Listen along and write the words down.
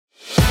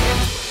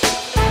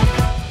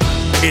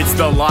It's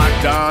the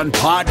Locked On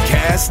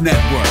Podcast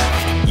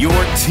Network, your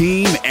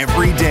team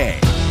every day.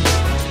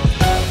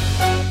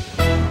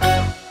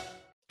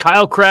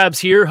 Kyle Krabs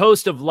here,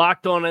 host of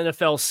Locked On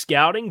NFL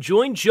Scouting.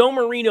 Join Joe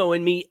Marino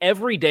and me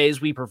every day as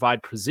we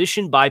provide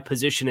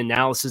position-by-position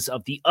analysis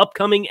of the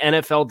upcoming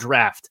NFL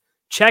Draft.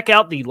 Check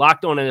out the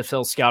Locked On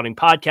NFL Scouting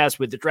podcast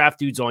with the Draft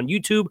Dudes on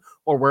YouTube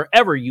or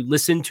wherever you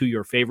listen to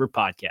your favorite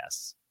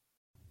podcasts.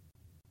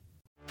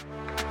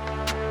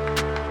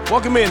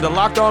 Welcome in to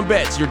Locked On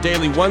Bets, your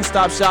daily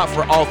one-stop shop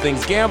for all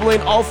things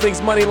gambling, all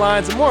things money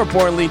lines, and more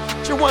importantly,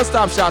 it's your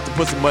one-stop shop to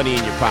put some money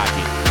in your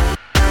pocket.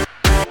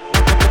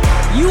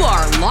 You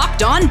are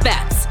Locked On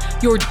Bets,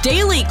 your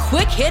daily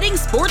quick-hitting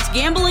sports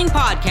gambling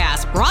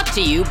podcast brought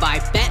to you by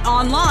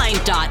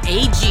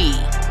betonline.ag.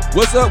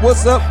 What's up?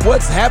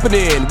 What's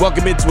happening?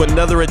 Welcome into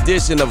another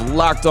edition of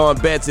Locked On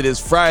Bets. It is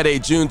Friday,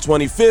 June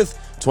 25th.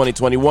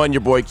 2021.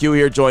 Your boy Q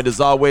here, joined as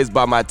always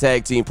by my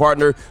tag team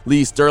partner,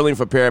 Lee Sterling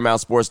from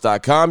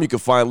ParamountSports.com. You can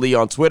find Lee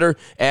on Twitter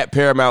at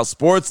Paramount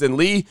Sports. And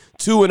Lee,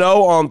 2-0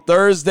 on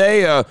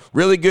Thursday. A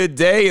really good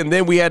day. And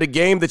then we had a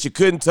game that you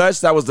couldn't touch.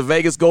 That was the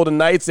Vegas Golden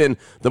Knights and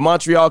the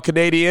Montreal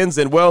Canadiens.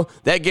 And, well,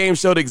 that game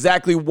showed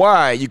exactly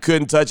why you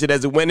couldn't touch it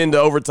as it went into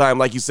overtime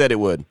like you said it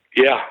would.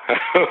 Yeah.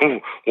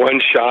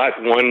 One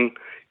shot, one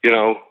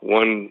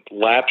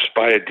lapse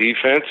by a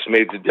defense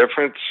made the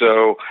difference.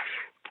 So,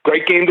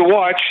 great game to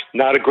watch,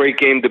 not a great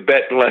game to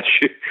bet unless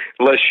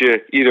you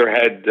either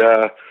had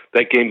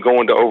that game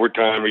going to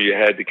overtime or you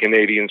had the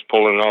Canadiens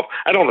pulling it off.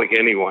 I don't think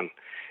anyone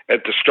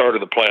at the start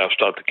of the playoffs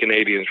thought the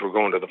Canadiens were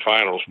going to the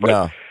finals. But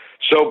no.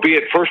 So be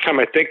it. First time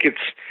I think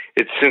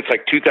it's since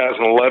like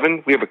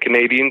 2011 we have a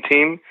Canadian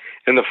team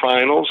in the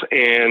finals,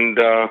 and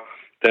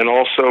then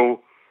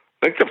also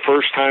I think the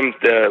first time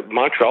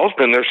Montreal's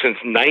been there since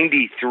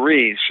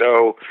 '93.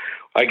 So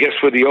I guess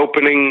with the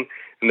opening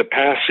and the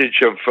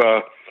passage of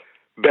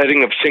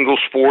betting of single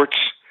sports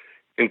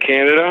in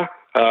Canada,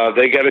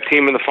 they got a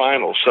team in the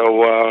finals.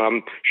 So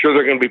I'm sure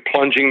they're going to be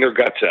plunging their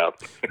guts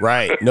out.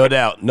 Right, no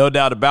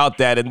doubt about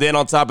that. And then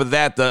on top of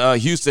that, the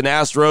Houston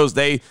Astros,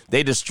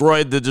 they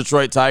destroyed the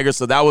Detroit Tigers,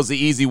 so that was the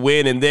easy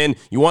win. And then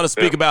you want to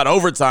speak about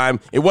overtime.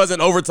 It wasn't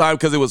overtime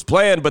because it was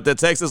planned, but the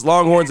Texas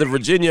Longhorns and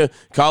Virginia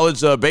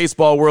College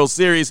Baseball World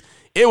Series,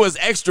 it was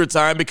extra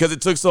time because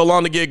it took so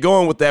long to get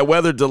going with that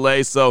weather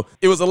delay. So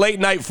it was a late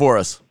night for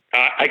us.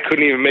 I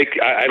couldn't even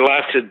I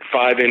lasted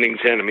 5 innings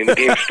in. I mean, the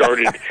game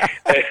started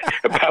at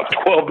about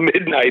 12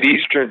 midnight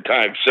Eastern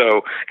time,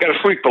 so got to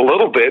sleep a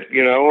little bit.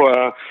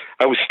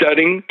 I was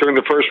studying during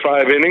the first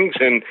 5 innings,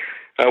 and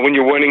when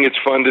you're winning, it's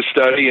fun to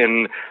study,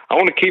 and I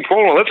want to keep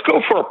rolling. Let's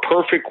go for a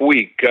perfect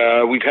week.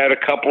 We've had a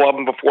couple of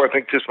them before. I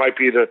think this might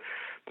be the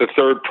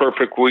third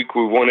perfect week.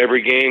 We won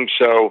every game,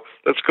 so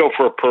let's go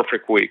for a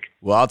perfect week.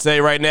 Well, I'll tell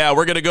you right now,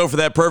 we're going to go for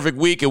that perfect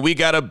week, and we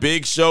got a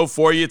big show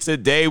for you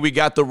today. We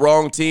got the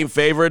wrong team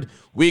favored.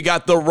 We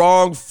got the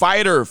wrong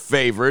fighter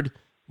favored.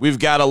 We've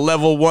got a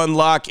level 1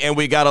 lock, and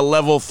we got a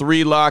level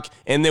 3 lock,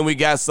 and then we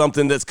got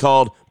something that's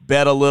called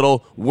Bet a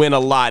Little, Win a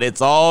Lot.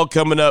 It's all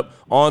coming up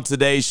on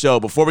today's show.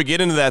 Before we get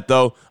into that,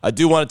 though, I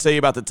do want to tell you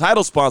about the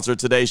title sponsor of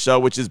today's show,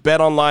 which is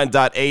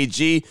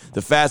betonline.ag,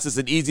 the fastest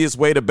and easiest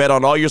way to bet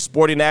on all your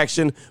sporting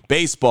action,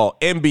 baseball,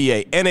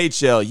 NBA,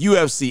 NHL,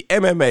 UFC,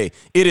 MMA.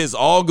 It is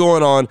all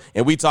going on,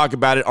 and we talk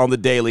about it on the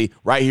daily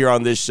right here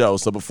on this show.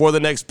 So before the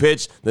next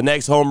pitch, the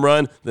next home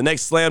run, the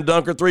next slam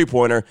dunk or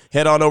three-pointer,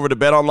 head on over to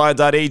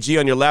betonline.ag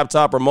on your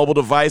laptop or mobile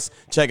device.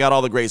 Check out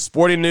all the great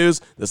sporting news,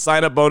 the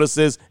sign-up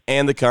bonuses,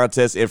 and the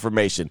contest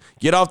information.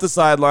 Get off the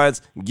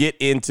sidelines, get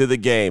into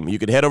the game. You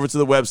can head over to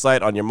the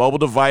website on your mobile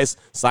device,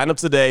 sign up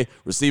today,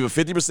 receive a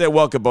 50%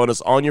 welcome bonus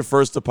on your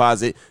first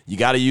deposit. You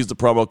got to use the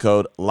promo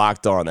code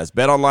LOCKEDON. That's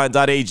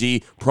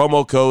betonline.ag,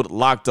 promo code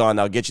LOCKEDON.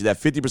 I'll get you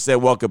that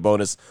 50% welcome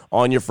bonus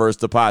on your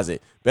first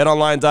deposit.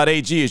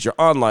 Betonline.ag is your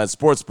online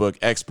sportsbook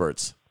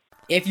experts.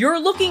 If you're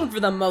looking for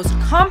the most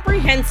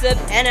comprehensive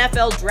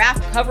NFL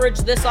draft coverage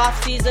this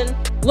offseason,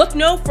 look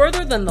no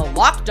further than the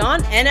Locked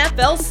On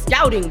NFL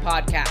Scouting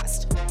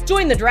Podcast.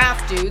 Join the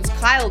Draft Dudes,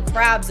 Kyle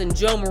Krabs and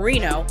Joe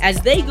Marino,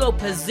 as they go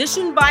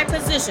position by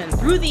position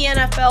through the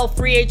NFL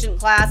free agent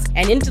class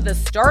and into the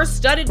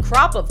star-studded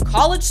crop of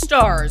college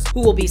stars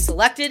who will be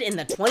selected in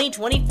the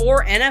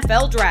 2024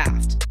 NFL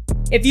Draft.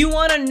 If you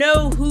want to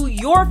know who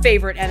your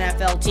favorite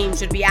NFL team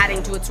should be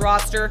adding to its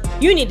roster,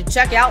 you need to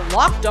check out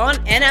Locked On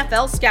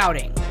NFL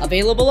Scouting,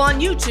 available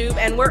on YouTube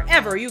and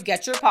wherever you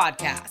get your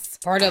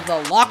podcasts. Part of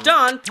the Locked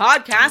On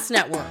Podcast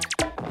Network,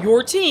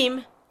 your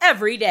team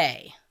every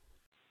day.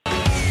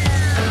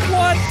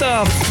 What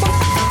the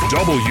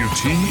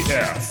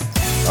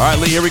WTF? All right,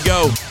 Lee, here we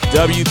go.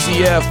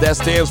 WTF, that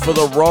stands for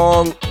the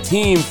wrong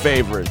team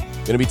favorite.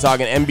 Going to be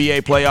talking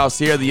NBA playoffs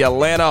here. The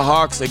Atlanta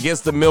Hawks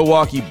against the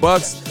Milwaukee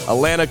Bucks.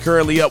 Atlanta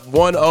currently up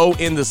 1-0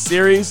 in the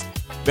series.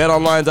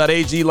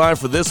 BetOnline.ag line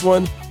for this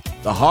one.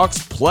 The Hawks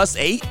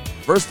 +8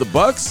 versus the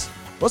Bucks.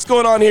 What's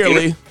going on here,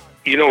 Lee?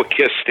 You know what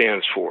KISS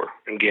stands for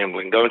in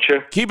gambling, don't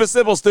you? Keep it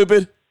simple,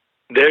 stupid.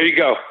 There you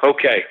go.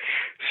 Okay.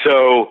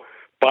 So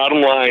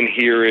bottom line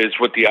here is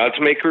what the odds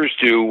makers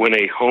do when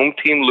a home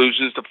team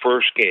loses the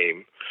first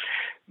game.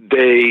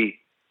 they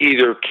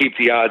either keep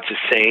the odds the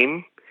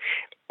same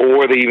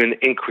or they even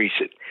increase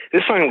it.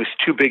 This line was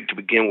too big to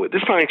begin with.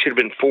 This line should have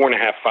been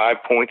 4.5,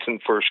 5 points in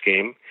the first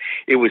game.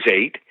 It was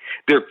 8.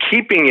 They're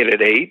keeping it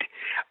at 8.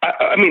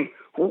 I mean,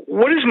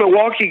 what is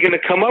Milwaukee going to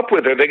come up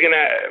with? Are they going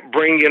to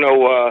bring,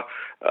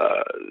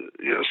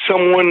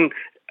 someone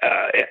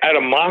out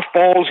of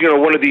mothballs,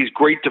 one of these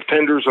great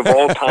defenders of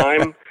all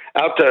time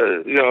out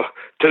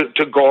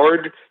to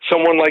guard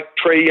someone like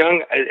Trae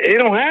Young? They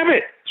don't have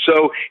it.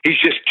 So he's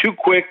just too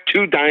quick,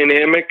 too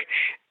dynamic.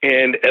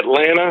 And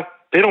Atlanta,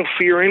 they don't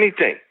fear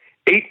anything.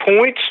 8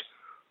 points,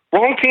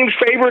 wrong team's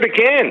favorite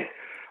again.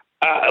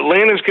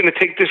 Atlanta's going to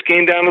take this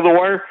game down to the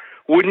wire.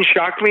 Wouldn't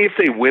shock me if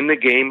they win the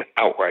game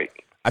outright.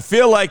 I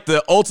feel like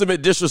the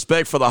ultimate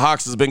disrespect for the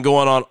Hawks has been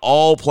going on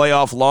all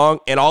playoff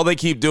long, and all they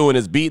keep doing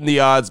is beating the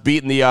odds,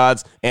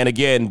 and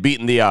again,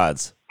 beating the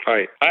odds.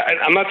 Right.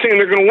 I'm not saying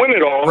they're going to win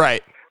it all.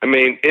 Right. I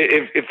mean,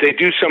 if they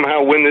do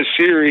somehow win this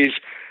series,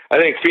 I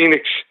think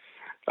Phoenix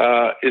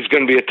is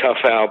going to be a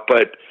tough out,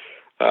 but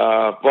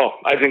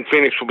I think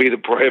Phoenix will be the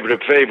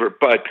prohibitive favorite,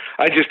 but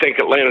I just think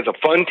Atlanta's a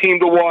fun team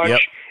to watch. Yep.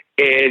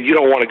 And you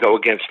don't want to go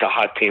against a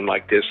hot team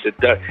like this.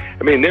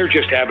 They're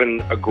just having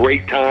a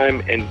great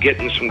time and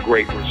getting some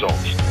great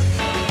results.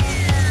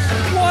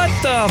 What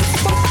the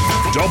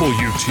f***?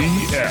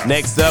 WTF.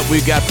 Next up,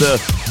 we've got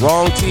the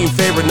wrong team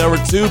favorite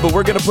number 2, but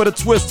we're going to put a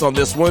twist on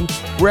this one.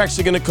 We're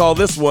actually going to call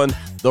this one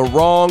the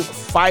wrong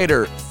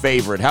fighter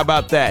favorite. How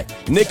about that?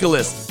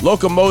 Nicholas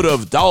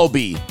Locomotive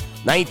Dalby,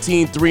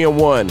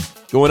 19-3-1.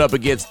 Going up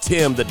against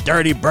Tim, the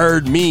Dirty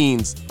Bird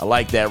Means. I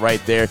like that right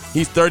there.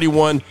 He's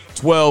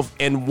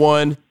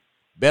 31-12-1.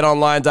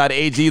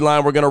 BetOnline.ag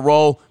line we're going to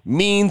roll.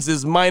 Means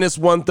is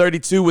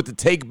 -132 with the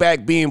take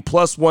back being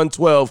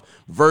 +112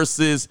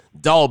 versus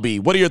Dalby.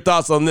 What are your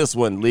thoughts on this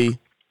one, Lee?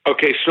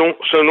 Okay, so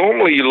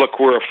normally you look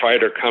where a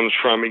fighter comes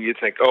from and you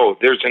think, oh,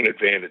 there's an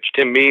advantage.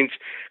 Tim Means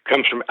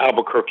comes from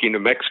Albuquerque, New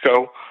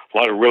Mexico. A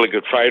lot of really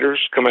good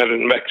fighters come out of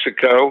New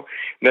Mexico,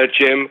 that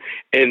gym.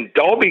 And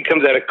Dalby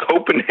comes out of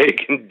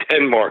Copenhagen,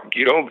 Denmark.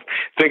 You don't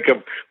think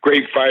of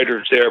great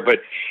fighters there.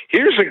 But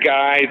here's a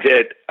guy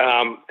that,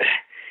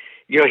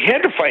 he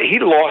had to fight. He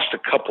lost a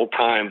couple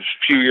times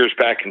a few years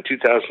back in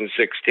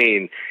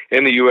 2016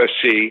 in the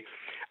UFC.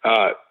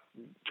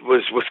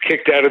 Was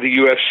kicked out of the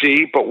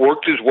UFC, but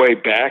worked his way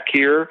back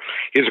here.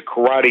 He has a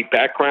karate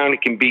background. He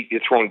can beat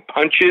you throwing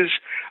punches,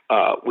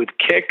 with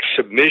kicks,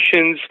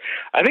 submissions.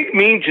 I think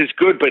Means is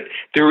good, but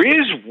there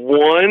is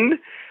one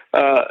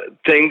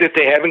thing that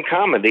they have in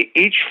common. They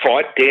each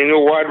fought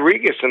Daniel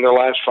Rodriguez in their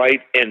last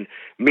fight, and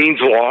Means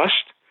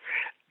lost.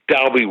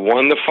 Dalby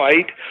won the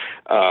fight.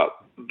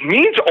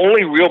 Means'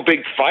 only real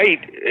big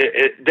fight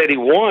that he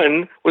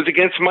won was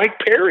against Mike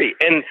Perry.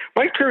 And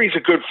Mike Perry's a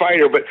good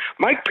fighter, but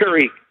Mike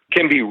Perry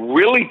can be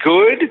really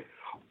good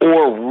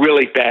or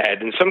really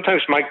bad. And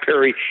sometimes Mike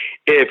Perry,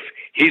 if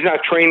he's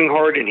not training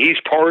hard and he's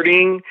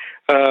partying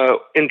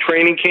in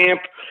training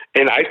camp,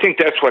 and I think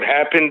that's what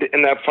happened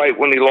in that fight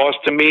when he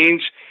lost to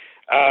Means,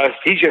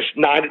 he's just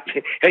not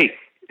 – hey,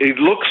 it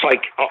looks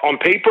like – on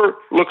paper,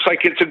 looks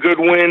like it's a good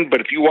win,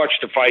 but if you watch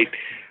the fight,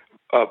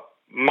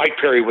 Mike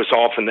Perry was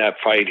off in that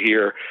fight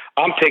here.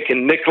 I'm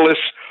taking Nicholas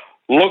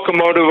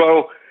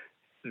Locomotivo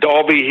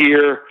Dalby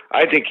here.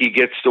 I think he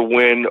gets the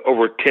win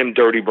over Tim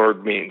Dirty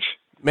Bird Means.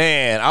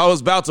 Man, I was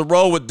about to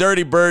roll with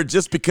Dirty Bird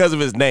just because of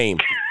his name.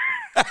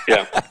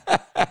 Yeah.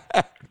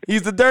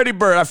 He's the Dirty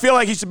Bird. I feel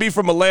like he should be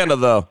from Atlanta,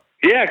 though.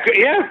 Yeah,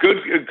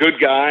 good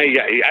guy.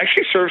 Yeah, he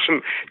actually served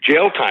some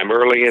jail time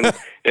early in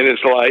his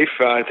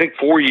life. I think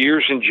 4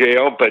 years in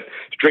jail, but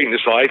straightened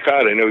his life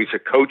out. I know he's a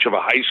coach of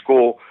a high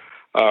school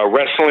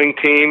wrestling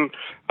team.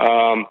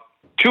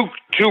 Two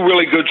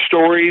really good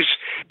stories.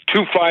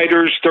 Two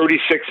fighters,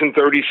 36 and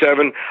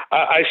 37.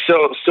 I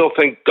still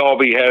think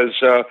Dalby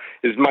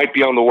might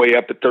be on the way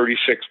up at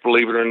 36.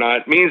 Believe it or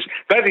not, Means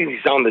I think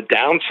he's on the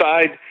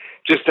downside.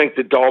 Just think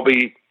that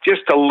Dalby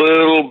just a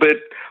little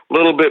bit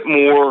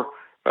more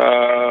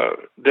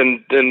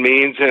than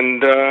Means,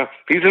 and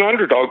he's an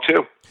underdog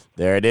too.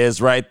 There it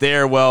is right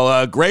there.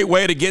 Well, great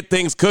way to get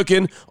things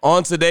cooking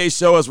on today's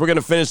show as we're going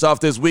to finish off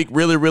this week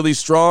really, really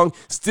strong.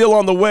 Still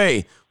on the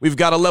way. We've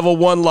got a level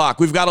 1 lock.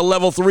 We've got a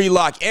level 3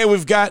 lock. And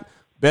we've got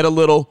bet a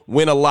little,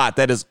 win a lot.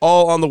 That is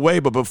all on the way.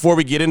 But before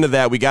we get into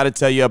that, we got to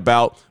tell you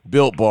about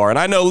Built Bar. And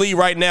I know, Lee,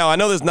 right now, I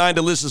know there's 9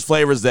 delicious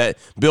flavors that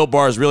Built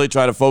Bar is really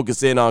trying to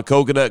focus in on: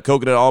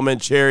 coconut,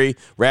 almond, cherry,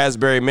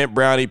 raspberry, mint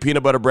brownie,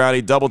 peanut butter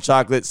brownie, double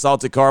chocolate,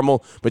 salted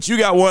caramel. But you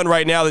got one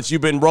right now that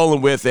you've been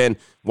rolling with. And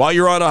while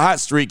you're on a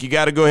hot streak, you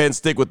got to go ahead and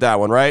stick with that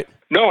one, right?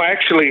 No,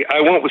 actually, I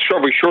went with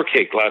strawberry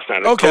shortcake last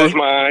night. I closed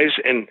my eyes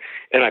and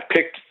I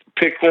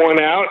picked one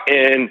out.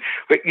 And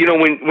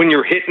when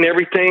you're hitting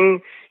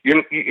everything,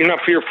 you're not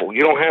fearful.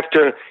 You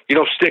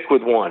don't stick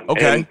with one.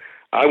 Okay. And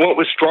I went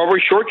with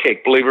strawberry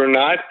shortcake, believe it or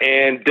not,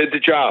 and did the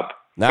job.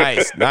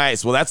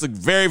 Nice. Well, that's a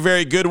very,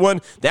 very good one.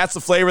 That's a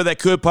flavor that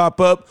could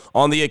pop up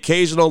on the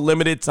occasional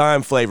limited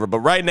time flavor. But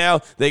right now,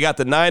 they got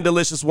the 9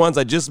 delicious ones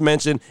I just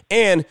mentioned,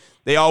 and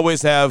They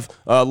always have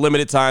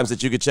limited times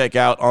that you can check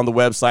out on the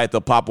website.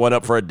 They'll pop one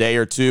up for a day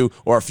or two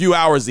or a few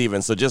hours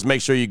even. So just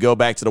make sure you go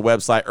back to the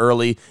website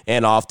early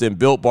and often,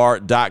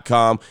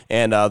 BuiltBar.com.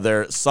 And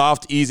they're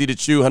soft, easy to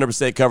chew,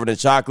 100% covered in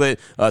chocolate.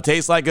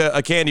 Tastes like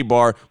a candy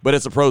bar, but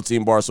it's a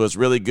protein bar, so it's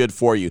really good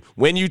for you.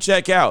 When you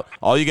check out,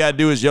 all you got to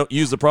do is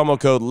use the promo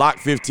code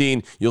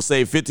LOCK15. You'll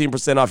save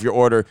 15% off your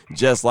order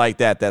just like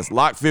that. That's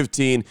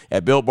LOCK15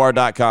 at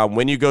BuiltBar.com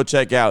when you go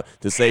check out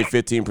to save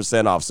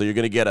 15% off. So you're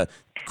going to get a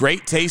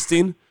great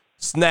tasting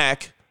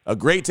snack,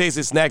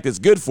 that's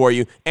good for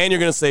you, and you're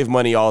going to save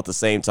money all at the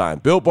same time.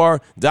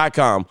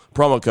 BuiltBar.com,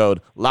 promo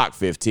code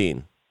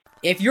LOCK15.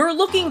 If you're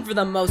looking for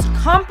the most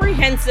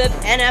comprehensive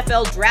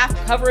NFL draft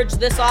coverage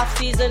this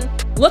offseason,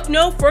 look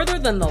no further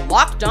than the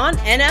Locked On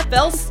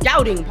NFL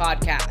Scouting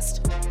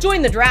Podcast.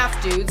 Join the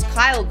draft dudes,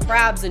 Kyle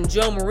Krabs and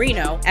Joe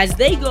Marino, as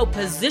they go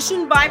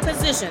position by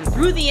position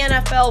through the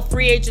NFL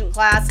free agent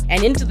class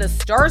and into the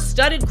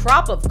star-studded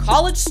crop of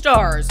college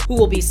stars who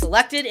will be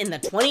selected in the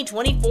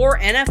 2024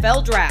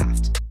 NFL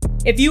Draft.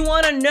 If you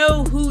want to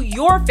know who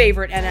your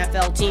favorite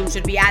NFL team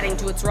should be adding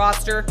to its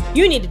roster,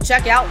 you need to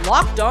check out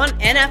Locked On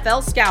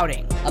NFL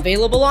Scouting,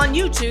 available on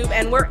YouTube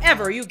and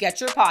wherever you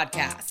get your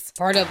podcasts.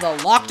 Part of the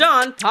Locked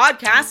On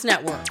Podcast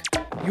Network,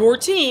 your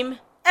team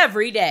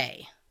every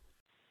day.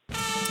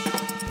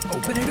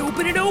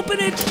 Open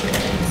it.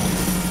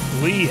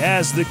 Lee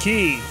has the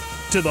key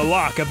to the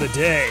lock of the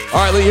day.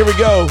 All right, Lee, here we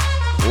go.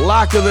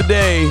 Lock of the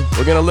day.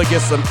 We're going to look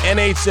at some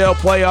NHL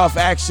playoff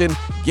action,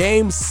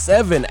 Game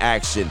 7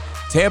 action.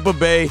 Tampa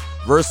Bay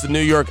versus the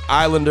New York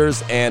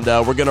Islanders, and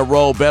we're going to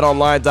roll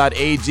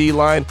betonline.ag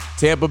line.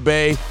 Tampa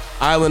Bay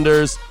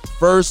Islanders,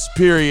 first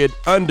period,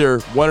 under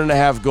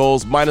 1.5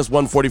 goals, minus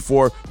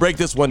 144. Break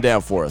this one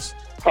down for us.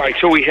 All right,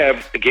 so we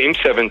have a Game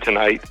 7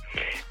 tonight,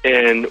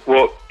 and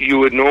what you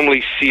would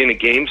normally see in a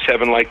Game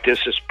 7 like this,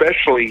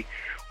 especially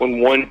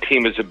when one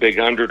team is a big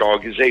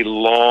underdog, is a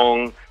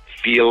long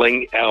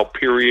feeling out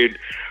period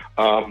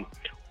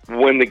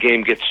when the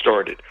game gets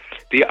started.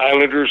 The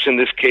Islanders, in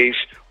this case,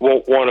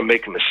 won't want to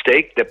make a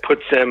mistake that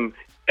puts them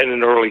in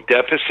an early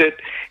deficit.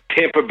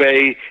 Tampa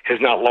Bay has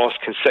not lost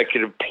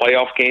consecutive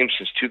playoff games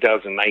since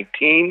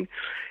 2019.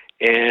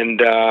 And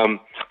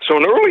so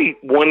an early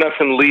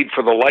 1-0 lead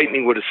for the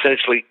Lightning would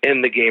essentially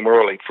end the game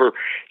early. For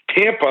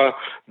Tampa,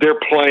 they're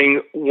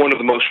playing one of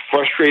the most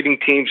frustrating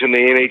teams in the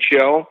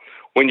NHL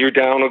when you're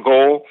down a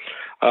goal.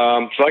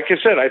 So like I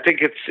said, I think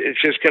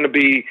it's just going to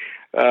be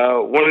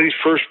one of these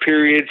first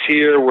periods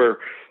here where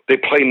they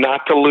play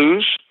not to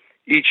lose,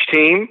 each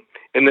team,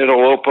 and then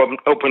it'll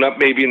open up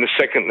maybe in the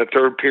second and the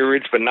third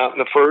periods, but not in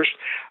the first.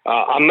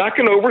 I'm not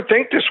going to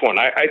overthink this one.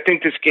 I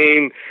think this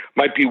game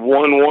might be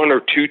 1-1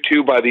 or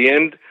 2-2 by the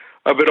end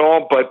of it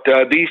all, but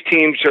these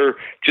teams are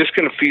just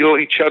going to feel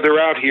each other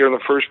out here in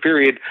the first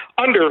period.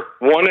 Under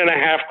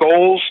 1.5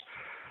 goals,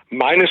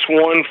 minus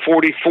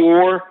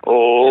 144,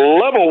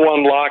 level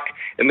 1 lock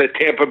in the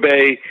Tampa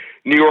Bay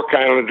New York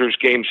Islanders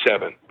Game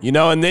 7. You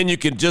know, and then you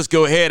can just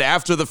go ahead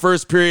after the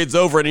first period's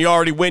over and you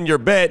already win your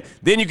bet.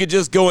 Then you could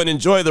just go and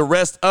enjoy the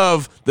rest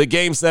of the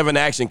Game 7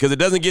 action because it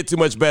doesn't get too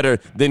much better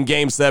than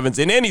Game 7s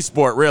in any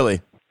sport,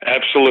 really.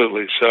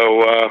 Absolutely.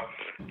 So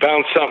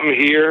found something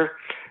here.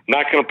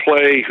 Not going to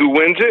play who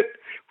wins it.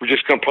 We're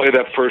just going to play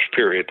that first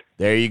period.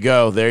 There you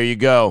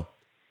go.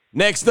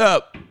 Next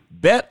up,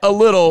 bet a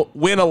little,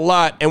 win a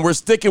lot, and we're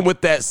sticking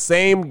with that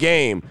same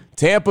game.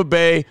 Tampa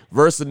Bay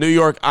versus the New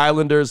York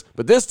Islanders.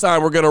 But this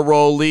time we're going to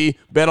roll, Lee,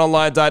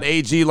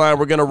 betonline.ag line.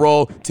 We're going to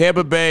roll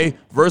Tampa Bay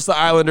versus the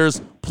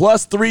Islanders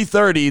plus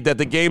 330 that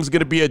the game's going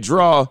to be a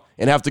draw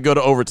and have to go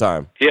to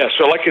overtime. Yeah,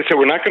 so like I said,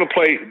 we're not going to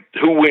play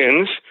who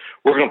wins.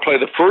 We're going to play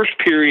the first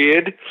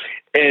period,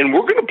 and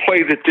we're going to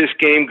play that this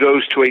game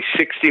goes to a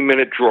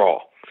 60-minute draw.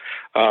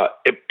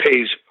 It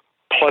pays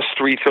plus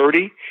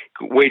 330.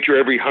 Wager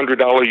every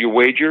 $100 you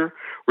wager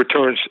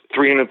returns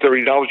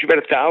 $330. You bet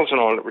 $1,000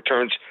 on it,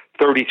 returns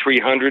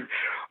 $3,300.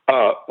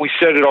 We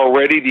said it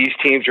already. These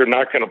teams are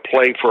not going to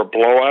play for a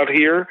blowout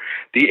here.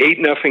 The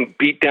 8-0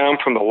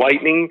 beatdown from the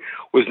Lightning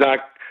was not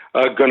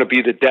going to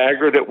be the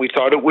dagger that we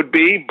thought it would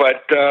be.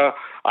 But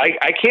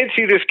I can't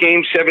see this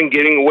Game 7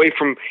 getting away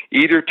from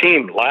either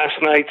team. Last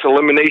night's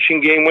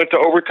elimination game went to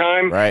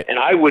overtime, right, and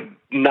I would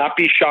not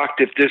be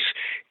shocked if this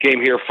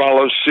game here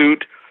follows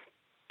suit.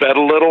 Bet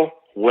a little,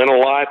 win a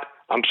lot.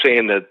 I'm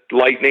saying the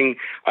Lightning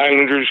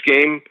Islanders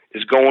game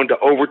is going to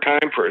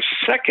overtime for a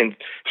second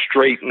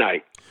straight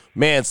night.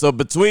 Man, so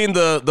between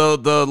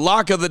the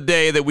lock of the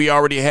day that we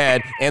already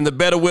had and the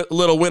bet a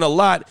little, win a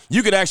lot,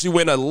 you could actually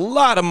win a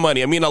lot of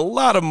money. I mean, a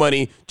lot of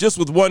money just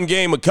with one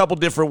game a couple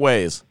different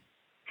ways.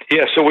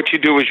 Yeah, so what you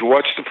do is you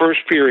watch the first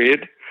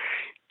period.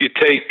 You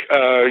take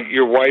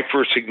your wife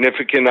or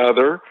significant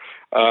other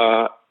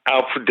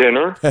out for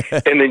dinner,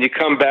 and then you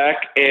come back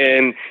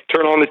and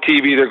turn on the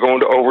TV. They're going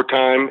to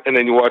overtime, and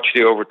then you watch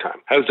the overtime.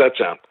 How does that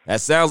sound?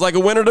 That sounds like a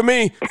winner to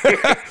me.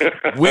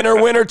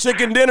 Winner,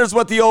 chicken dinner is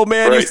what the old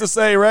man used to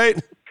say, right?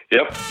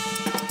 Yep.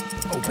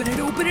 Open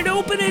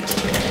it.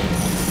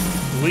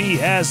 Lee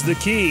has the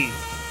key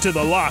to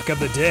the lock of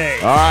the day.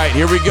 All right,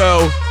 here we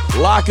go.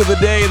 Lock of the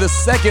day, the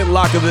second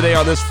lock of the day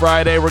on this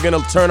Friday. We're going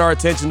to turn our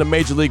attention to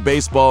Major League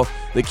Baseball.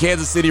 The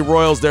Kansas City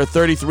Royals, they're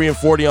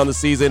 33-40 on the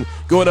season,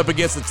 going up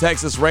against the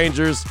Texas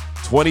Rangers,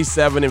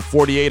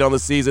 27-48 on the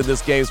season.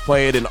 This game's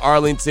played in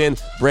Arlington,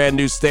 brand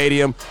new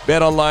stadium.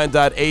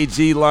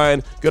 BetOnline.ag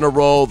line going to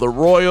roll the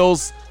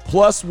Royals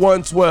plus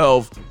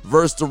 112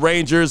 versus the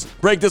Rangers.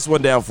 Break this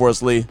one down for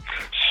us, Lee.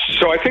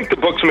 So I think the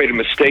books made a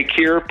mistake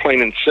here,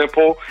 plain and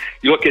simple.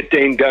 You look at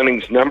Dane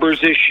Dunning's numbers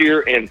this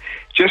year, and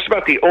just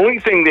about the only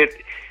thing that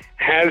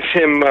has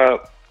him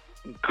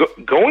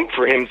going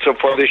for him so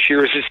far this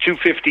year is his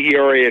 2.50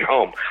 ERA at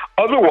home.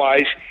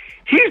 Otherwise,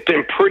 he's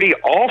been pretty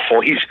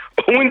awful. He's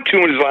 0-2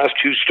 in his last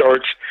 2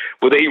 starts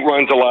with 8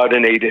 runs allowed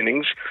in 8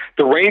 innings.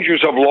 The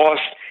Rangers have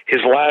lost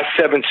his last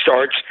 7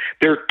 starts.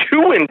 They're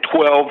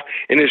 2-12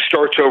 in his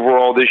starts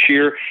overall this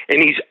year,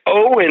 and he's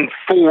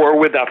 0-4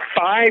 with a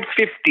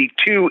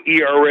 5.52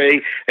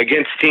 ERA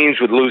against teams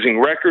with losing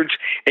records,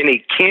 and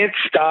he can't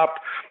stop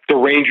the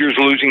Rangers'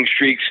 losing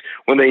streaks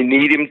when they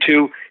need him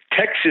to.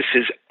 Texas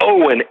is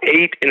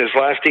 0-8 in his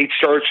last 8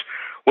 starts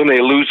when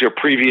they lose their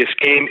previous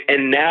game,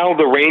 and now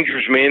the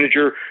Rangers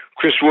manager,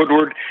 Chris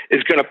Woodward,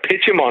 is going to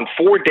pitch him on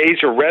 4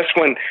 days of rest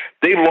when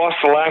they lost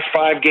the last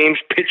 5 games,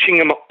 pitching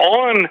him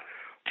on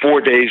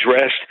 4 days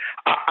rest.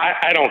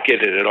 I don't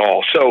get it at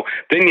all. So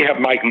then you have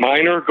Mike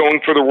Minor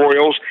going for the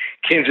Royals.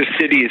 Kansas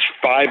City is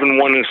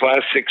 5-1 in his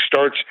last 6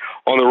 starts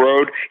on the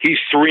road. He's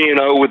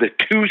 3-0 with a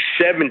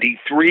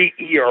 2.73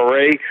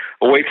 ERA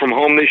away from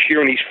home this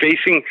year, and he's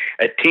facing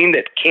a team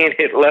that can't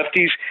hit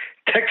lefties.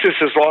 Texas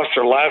has lost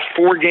their last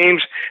 4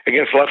 games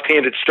against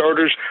left-handed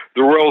starters.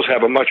 The Royals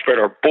have a much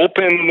better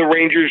bullpen than the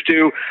Rangers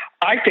do.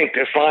 I think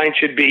this line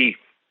should be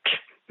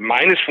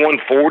minus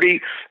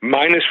 140,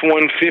 minus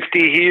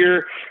 150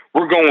 here.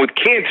 We're going with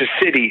Kansas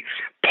City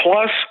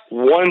plus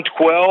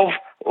 112,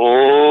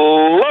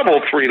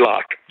 level 3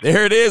 lock.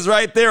 There it is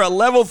right there, a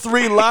level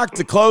 3 lock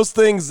to close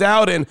things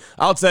out. And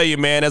I'll tell you,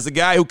 man, as a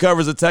guy who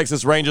covers the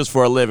Texas Rangers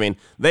for a living,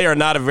 they are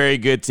not a very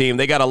good team.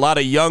 They got a lot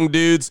of young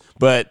dudes,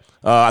 but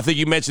I think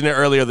you mentioned it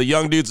earlier. The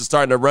young dudes are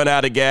starting to run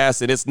out of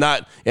gas, and it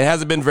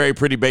hasn't been very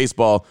pretty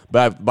baseball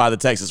by the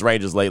Texas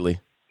Rangers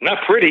lately. Not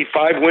pretty.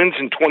 5 wins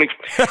in 20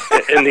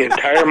 in the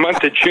entire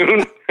month of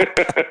June.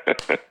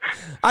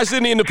 I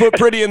shouldn't even put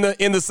pretty in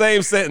the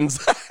same sentence.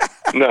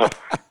 No.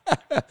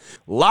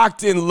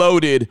 Locked and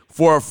loaded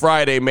for a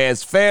Friday, man.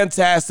 It's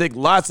fantastic.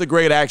 Lots of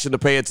great action to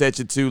pay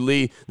attention to,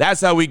 Lee. That's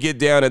how we get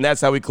down, and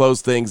that's how we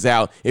close things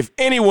out. If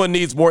anyone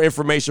needs more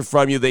information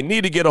from you, they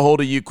need to get a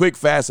hold of you quick,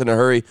 fast, in a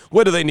hurry.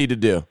 What do they need to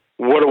do?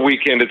 What a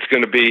weekend it's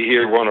going to be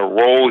here. We're on a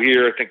roll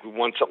here. I think we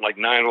won something like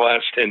 9 of the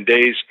last 10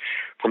 days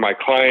for my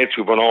clients.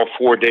 We've won all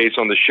 4 days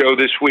on the show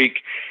this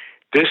week.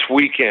 This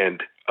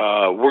weekend,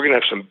 we're going to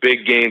have some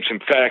big games. In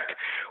fact,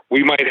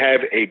 we might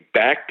have a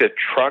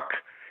back-to-truck,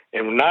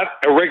 and not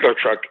a regular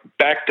truck,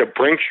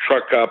 back-to-Brinks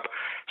truck up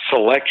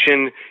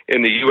selection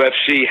in the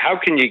UFC. How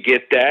can you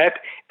get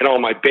that? And all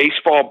my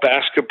baseball,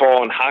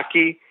 basketball, and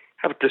hockey,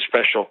 how about this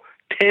special?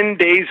 10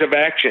 days of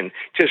action,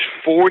 just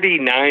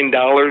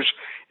 $49.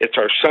 It's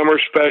our summer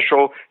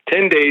special,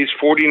 10 days,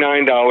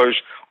 $49,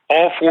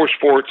 all 4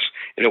 sports,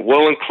 and it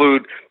will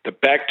include the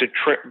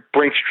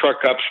Back-to-Brinks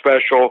Truck Up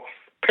special.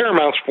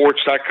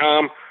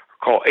 ParamountSports.com, or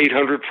call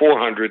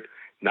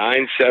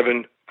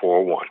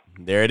 800-400-9741.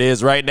 There it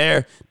is right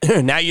there.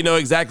 Now you know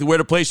exactly where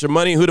to place your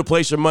money, who to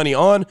place your money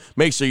on.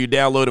 Make sure you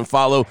download and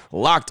follow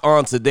Locked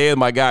On Today with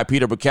my guy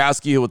Peter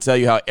Bukowski, who will tell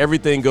you how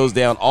everything goes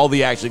down, all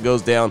the action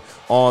goes down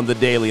on the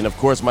daily. And, of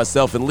course,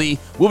 myself and Lee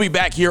will be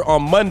back here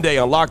on Monday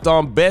on Locked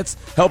On Bets,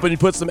 helping you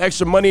put some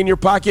extra money in your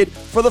pocket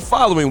for the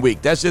following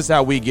week. That's just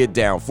how we get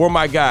down. For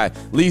my guy,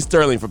 Lee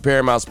Sterling from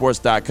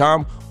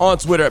ParamountSports.com, on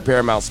Twitter at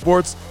Paramount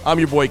Sports. I'm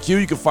your boy Q.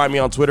 You can find me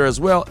on Twitter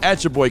as well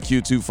at your boy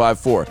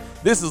Q254.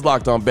 This is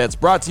Locked On Bets,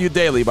 brought to you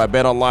daily by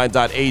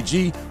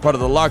BetOnline.ag, part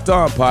of the Locked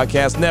On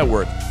Podcast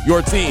Network.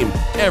 Your team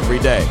every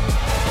day.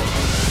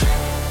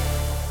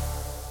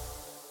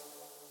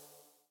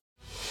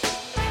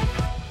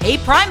 Hey,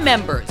 Prime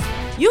members,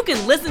 you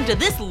can listen to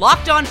this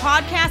Locked On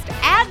podcast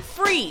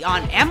ad-free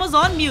on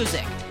Amazon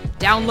Music.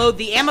 Download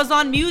the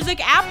Amazon Music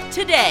app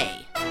today.